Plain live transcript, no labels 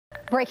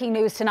Breaking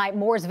news tonight,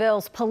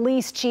 Mooresville's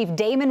police chief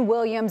Damon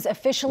Williams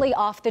officially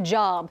off the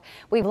job.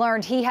 We've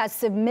learned he has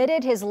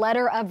submitted his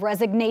letter of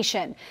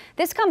resignation.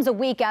 This comes a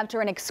week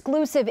after an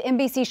exclusive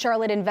NBC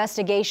Charlotte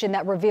investigation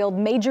that revealed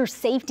major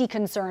safety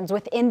concerns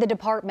within the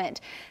department.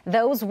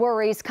 Those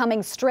worries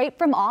coming straight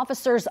from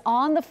officers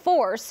on the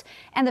force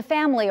and the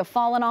family of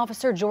fallen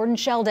officer Jordan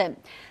Sheldon.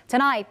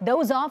 Tonight,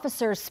 those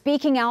officers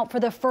speaking out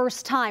for the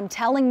first time,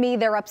 telling me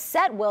they're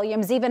upset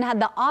Williams even had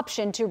the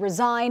option to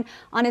resign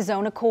on his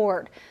own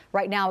accord.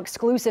 Right now,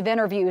 exclusive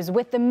interviews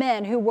with the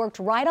men who worked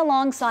right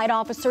alongside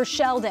Officer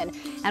Sheldon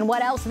and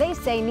what else they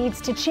say needs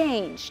to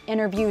change.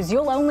 Interviews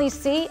you'll only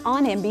see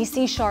on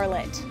NBC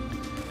Charlotte.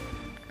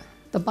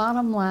 The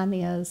bottom line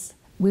is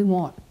we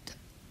want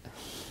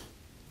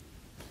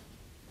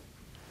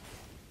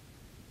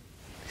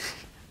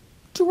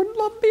Jordan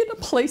loved being a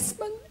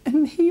policeman,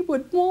 and he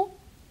would want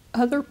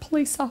other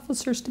police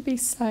officers to be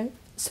safe.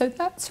 So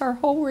that's our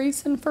whole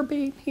reason for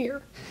being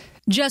here.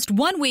 Just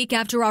 1 week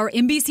after our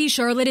NBC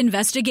Charlotte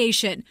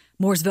investigation,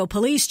 Mooresville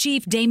Police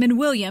Chief Damon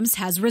Williams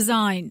has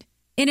resigned.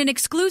 In an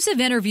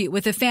exclusive interview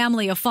with the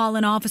family of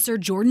fallen officer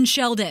Jordan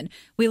Sheldon,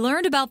 we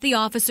learned about the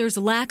officer's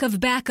lack of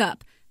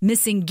backup,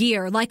 missing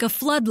gear like a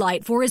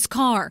floodlight for his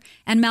car,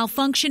 and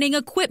malfunctioning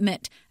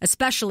equipment,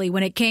 especially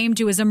when it came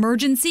to his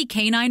emergency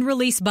canine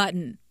release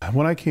button.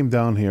 When I came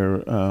down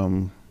here,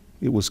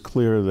 it was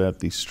clear that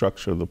the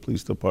structure of the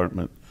police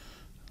department,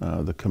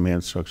 the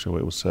command structure, the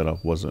way it was set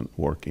up, wasn't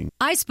working.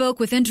 I spoke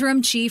with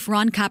Interim Chief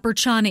Ron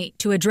Caperciani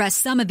to address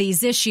some of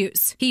these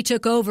issues. He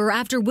took over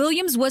after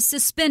Williams was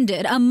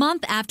suspended a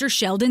month after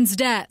Sheldon's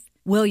death.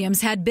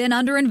 Williams had been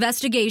under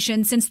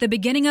investigation since the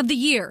beginning of the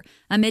year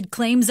amid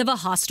claims of a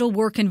hostile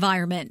work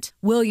environment.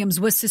 Williams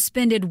was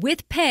suspended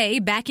with pay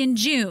back in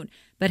June,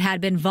 but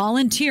had been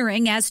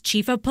volunteering as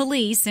chief of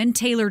police in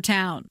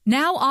Taylortown.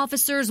 Now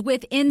officers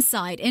with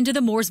insight into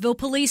the Mooresville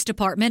Police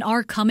Department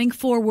are coming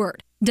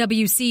forward.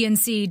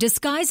 WCNC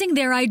disguising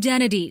their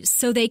identities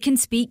so they can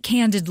speak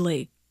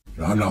candidly.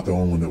 I'm not the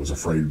only one that was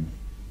afraid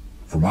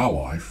for my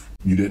life.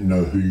 You didn't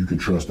know who you could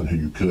trust and who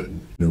you couldn't.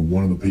 You know,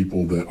 one of the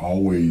people that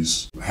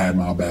always had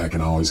my back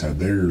and always had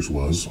theirs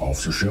was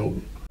Officer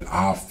Sheldon.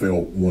 I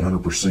felt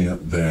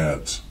 100%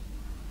 that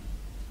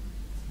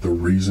the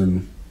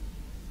reason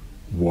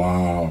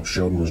why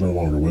Sheldon was no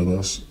longer with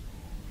us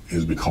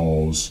is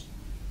because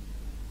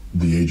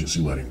the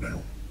agency let him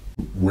down.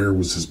 Where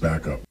was his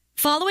backup?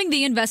 Following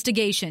the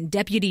investigation,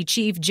 Deputy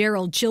Chief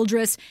Gerald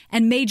Childress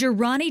and Major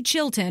Ronnie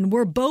Chilton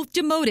were both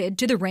demoted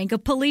to the rank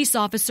of police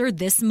officer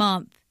this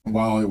month.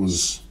 While it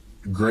was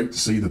great to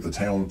see that the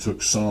town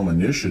took some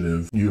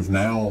initiative, you've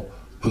now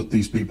put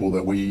these people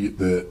that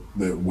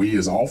we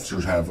as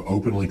officers have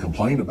openly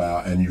complained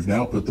about, and you've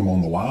now put them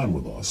on the line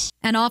with us.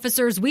 And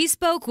officers we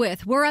spoke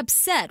with were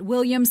upset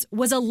Williams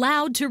was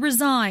allowed to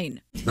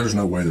resign. There's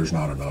no way there's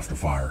not enough to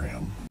fire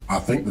him. I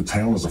think the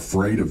town is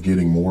afraid of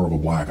getting more of a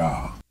black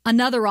eye.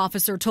 Another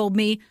officer told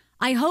me,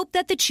 "I hope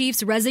that the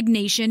chief's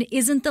resignation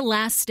isn't the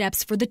last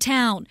steps for the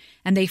town,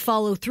 and they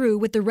follow through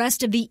with the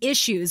rest of the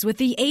issues with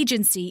the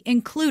agency,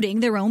 including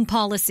their own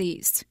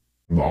policies."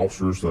 The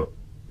officers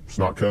that's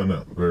not cutting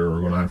it, they're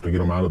going to have to get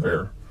them out of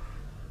there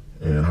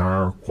and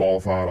hire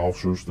qualified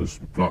officers that's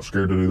not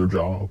scared to do their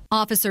job.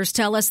 Officers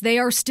tell us they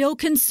are still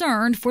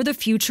concerned for the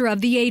future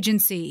of the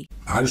agency.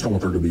 I just don't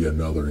want there to be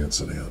another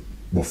incident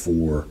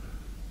before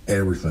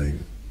everything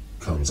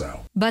comes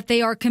out. But they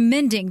are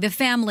commending the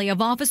family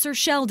of Officer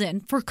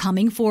Sheldon for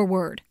coming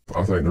forward.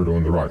 I think they're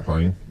doing the right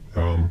thing,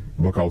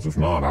 because if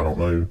not, I don't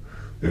know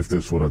if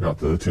this would have got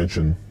the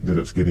attention that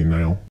it's getting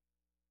now.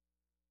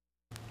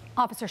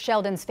 Officer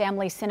Sheldon's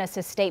family sent us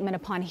a statement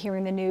upon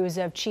hearing the news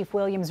of Chief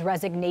Williams'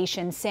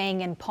 resignation,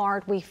 saying in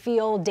part, "We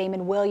feel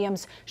Damon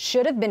Williams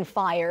should have been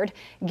fired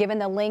given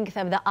the length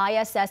of the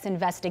ISS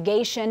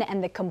investigation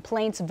and the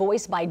complaints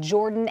voiced by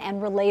Jordan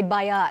and relayed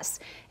by us.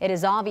 It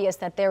is obvious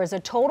that there is a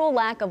total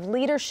lack of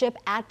leadership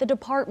at the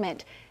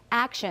department.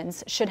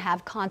 Actions should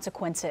have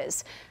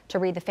consequences." To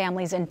read the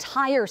family's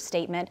entire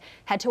statement,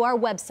 head to our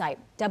website,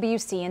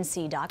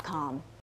 WCNC.com.